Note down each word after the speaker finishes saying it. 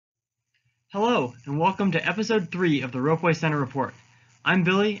Hello, and welcome to Episode 3 of the Ropeway Center Report. I'm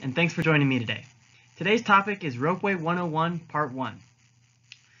Billy, and thanks for joining me today. Today's topic is Ropeway 101, Part 1.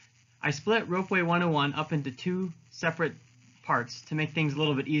 I split Ropeway 101 up into two separate parts to make things a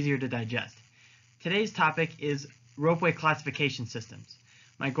little bit easier to digest. Today's topic is ropeway classification systems.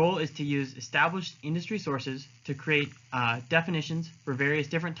 My goal is to use established industry sources to create definitions for various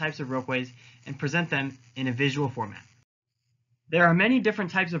different types of ropeways and present them in a visual format. There are many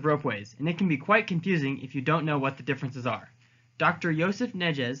different types of ropeways, and it can be quite confusing if you don't know what the differences are. Dr. Yosef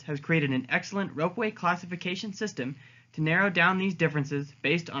Nejes has created an excellent ropeway classification system to narrow down these differences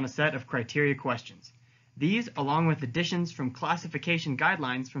based on a set of criteria questions. These, along with additions from classification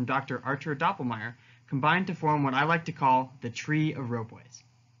guidelines from Dr. Artur Doppelmayr, combine to form what I like to call the Tree of Ropeways.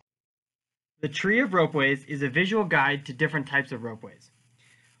 The Tree of Ropeways is a visual guide to different types of ropeways.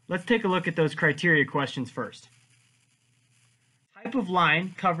 Let's take a look at those criteria questions first. Type of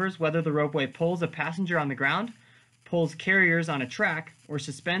line covers whether the ropeway pulls a passenger on the ground, pulls carriers on a track, or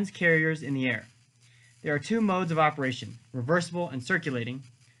suspends carriers in the air. There are two modes of operation, reversible and circulating,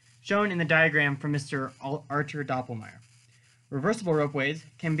 shown in the diagram from Mr. Artur Doppelmayr. Reversible ropeways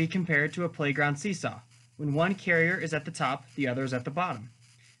can be compared to a playground seesaw. When one carrier is at the top, the other is at the bottom.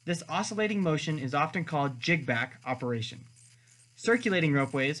 This oscillating motion is often called jig-back operation. Circulating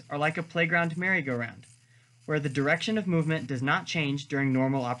ropeways are like a playground merry-go-round, where the direction of movement does not change during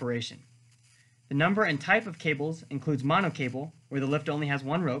normal operation. The number and type of cables includes monocable, where the lift only has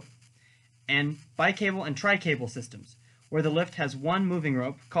one rope, and bicable and tricable systems, where the lift has one moving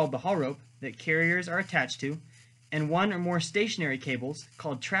rope, called the haul rope, that carriers are attached to, and one or more stationary cables,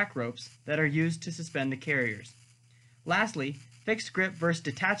 called track ropes, that are used to suspend the carriers. Lastly, fixed grip versus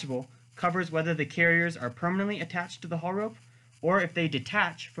detachable covers whether the carriers are permanently attached to the haul rope, or if they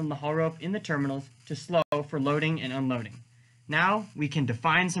detach from the haul rope in the terminals to slow for loading and unloading. Now we can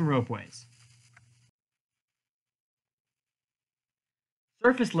define some ropeways.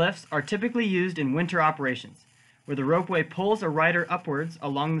 Surface lifts are typically used in winter operations, where the ropeway pulls a rider upwards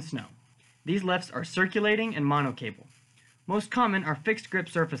along the snow. These lifts are circulating and monocable. Most common are fixed grip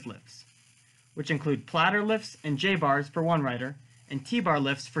surface lifts, which include platter lifts and J-bars for one rider, and T-bar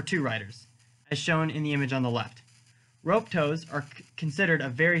lifts for two riders, as shown in the image on the left. Rope tows are considered a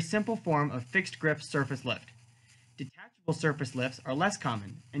very simple form of fixed grip surface lift. Detachable surface lifts are less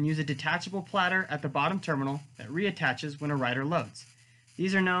common and use a detachable platter at the bottom terminal that reattaches when a rider loads.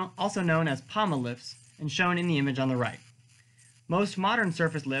 These are also known as pommel lifts and shown in the image on the right. Most modern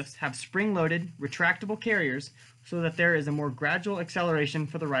surface lifts have spring-loaded, retractable carriers so that there is a more gradual acceleration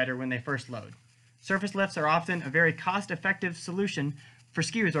for the rider when they first load. Surface lifts are often a very cost-effective solution for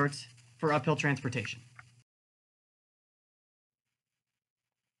ski resorts for uphill transportation.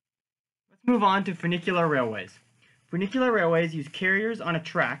 Let's move on to funicular railways. Funicular railways use carriers on a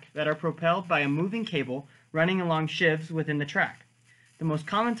track that are propelled by a moving cable running along sheaves within the track. The most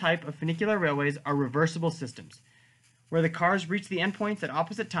common type of funicular railways are reversible systems, where the cars reach the endpoints at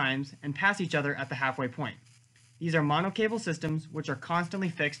opposite times and pass each other at the halfway point. These are monocable systems which are constantly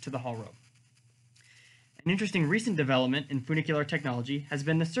fixed to the haul rope. An interesting recent development in funicular technology has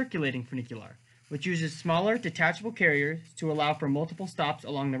been the circulating funicular, which uses smaller detachable carriers to allow for multiple stops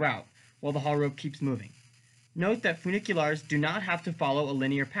along the route, while the haul rope keeps moving. Note that funiculars do not have to follow a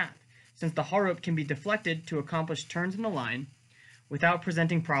linear path, since the haul rope can be deflected to accomplish turns in the line without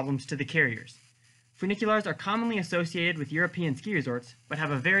presenting problems to the carriers. Funiculars are commonly associated with European ski resorts, but have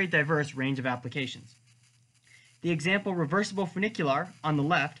a very diverse range of applications. The example reversible funicular on the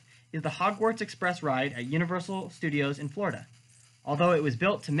left is the Hogwarts Express ride at Universal Studios in Florida. Although it was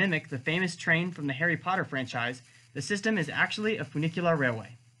built to mimic the famous train from the Harry Potter franchise, the system is actually a funicular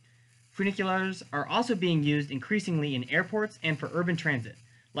railway. Funiculars are also being used increasingly in airports and for urban transit,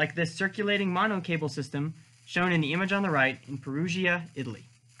 like this circulating monocable system shown in the image on the right in Perugia, Italy.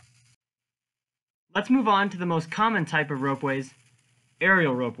 Let's move on to the most common type of ropeways,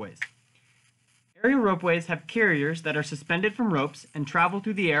 aerial ropeways. Aerial ropeways have carriers that are suspended from ropes and travel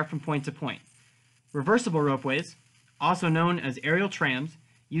through the air from point to point. Reversible ropeways, also known as aerial trams,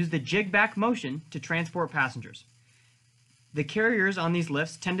 use the jig-back motion to transport passengers. The carriers on these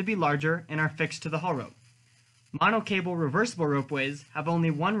lifts tend to be larger and are fixed to the haul rope. Monocable reversible ropeways have only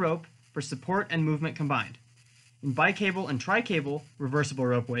one rope for support and movement combined. In bicable and tricable reversible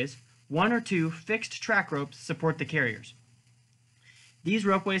ropeways, one or two fixed track ropes support the carriers. These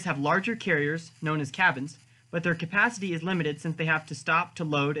ropeways have larger carriers, known as cabins, but their capacity is limited since they have to stop to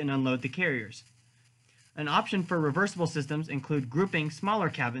load and unload the carriers. An option for reversible systems include grouping smaller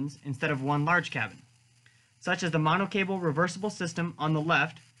cabins instead of one large cabin, such as the monocable reversible system on the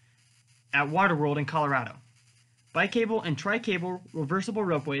left at Waterworld in Colorado. Bicable and tricable reversible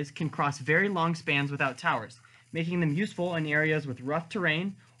ropeways can cross very long spans without towers, making them useful in areas with rough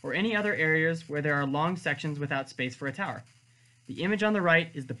terrain or any other areas where there are long sections without space for a tower. The image on the right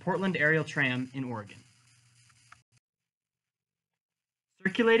is the Portland Aerial Tram in Oregon.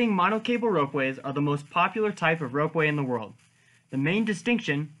 Circulating monocable ropeways are the most popular type of ropeway in the world. The main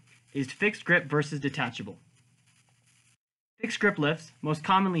distinction is fixed grip versus detachable. Fixed grip lifts, most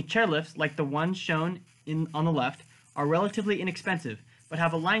commonly chairlifts like the ones shown on the left, are relatively inexpensive, but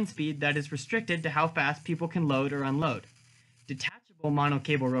have a line speed that is restricted to how fast people can load or unload. Detachable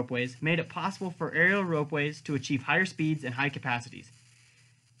monocable ropeways made it possible for aerial ropeways to achieve higher speeds and high capacities.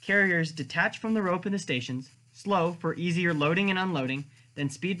 Carriers detach from the rope in the stations, slow for easier loading and unloading, then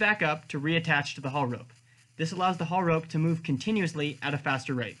speed back up to reattach to the haul rope. This allows the haul rope to move continuously at a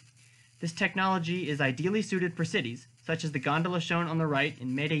faster rate. This technology is ideally suited for cities, such as the gondola shown on the right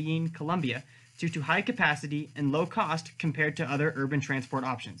in Medellin, Colombia, due to high capacity and low cost compared to other urban transport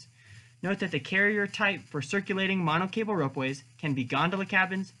options. Note that the carrier type for circulating monocable ropeways can be gondola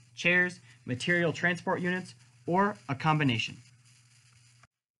cabins, chairs, material transport units, or a combination.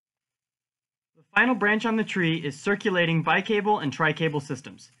 The final branch on the tree is circulating bicable and tricable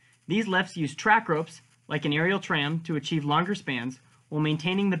systems. These lifts use track ropes, like an aerial tram, to achieve longer spans, while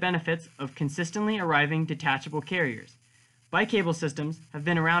maintaining the benefits of consistently arriving detachable carriers. Bicable systems have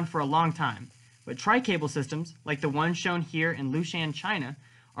been around for a long time, but tricable systems, like the one shown here in Lushan, China,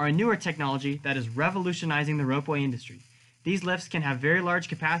 are a newer technology that is revolutionizing the ropeway industry. These lifts can have very large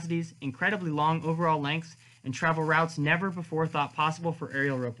capacities, incredibly long overall lengths, and travel routes never before thought possible for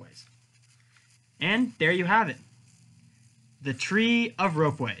aerial ropeways. And there you have it, the tree of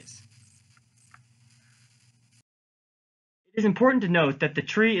ropeways. It is important to note that the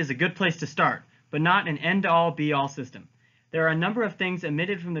tree is a good place to start, but not an end-all be-all system. There are a number of things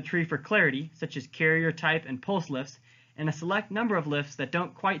omitted from the tree for clarity, such as carrier type and pulse lifts, and a select number of lifts that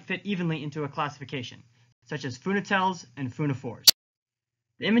don't quite fit evenly into a classification, such as funitels and funifours.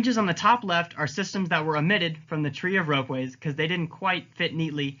 The images on the top left are systems that were omitted from the tree of ropeways because they didn't quite fit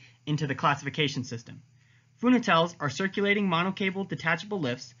neatly into the classification system. Funitels are circulating monocable detachable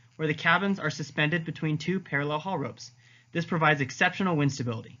lifts where the cabins are suspended between two parallel haul ropes. This provides exceptional wind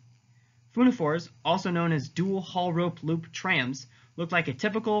stability. Funifours, also known as dual haul rope loop trams, look like a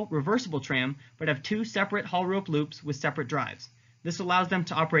typical reversible tram but have two separate haul rope loops with separate drives. This allows them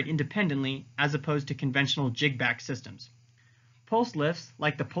to operate independently as opposed to conventional jig-back systems. Pulse lifts,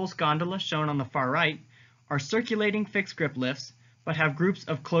 like the pulse gondola shown on the far right, are circulating fixed grip lifts but have groups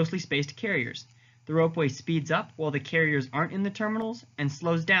of closely spaced carriers. The ropeway speeds up while the carriers aren't in the terminals and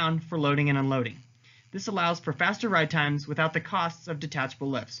slows down for loading and unloading. This allows for faster ride times without the costs of detachable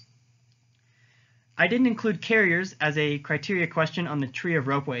lifts. I didn't include carriers as a criteria question on the tree of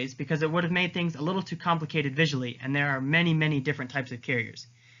ropeways because it would have made things a little too complicated visually, and there are many different types of carriers.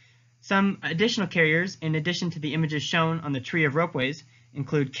 Some additional carriers, in addition to the images shown on the tree of ropeways,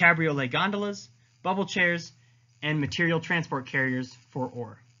 include cabriolet gondolas, bubble chairs, and material transport carriers for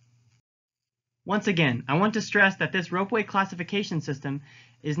ore. Once again, I want to stress that this ropeway classification system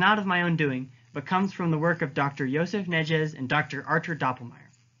is not of my own doing, but comes from the work of Dr. Josef Nejes and Dr. Artur Doppelmayr.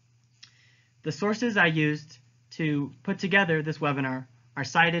 The sources I used to put together this webinar are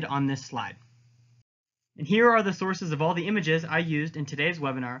cited on this slide. And here are the sources of all the images I used in today's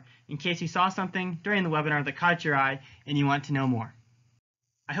webinar in case you saw something during the webinar that caught your eye and you want to know more.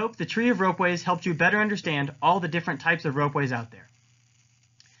 I hope the tree of ropeways helped you better understand all the different types of ropeways out there.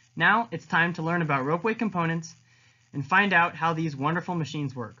 Now it's time to learn about Ropeway Components and find out how these wonderful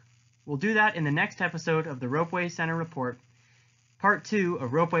machines work. We'll do that in the next episode of the Ropeway Center Report, Part 2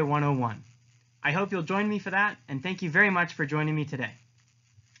 of Ropeway 101. I hope you'll join me for that, and thank you very much for joining me today.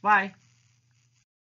 Bye!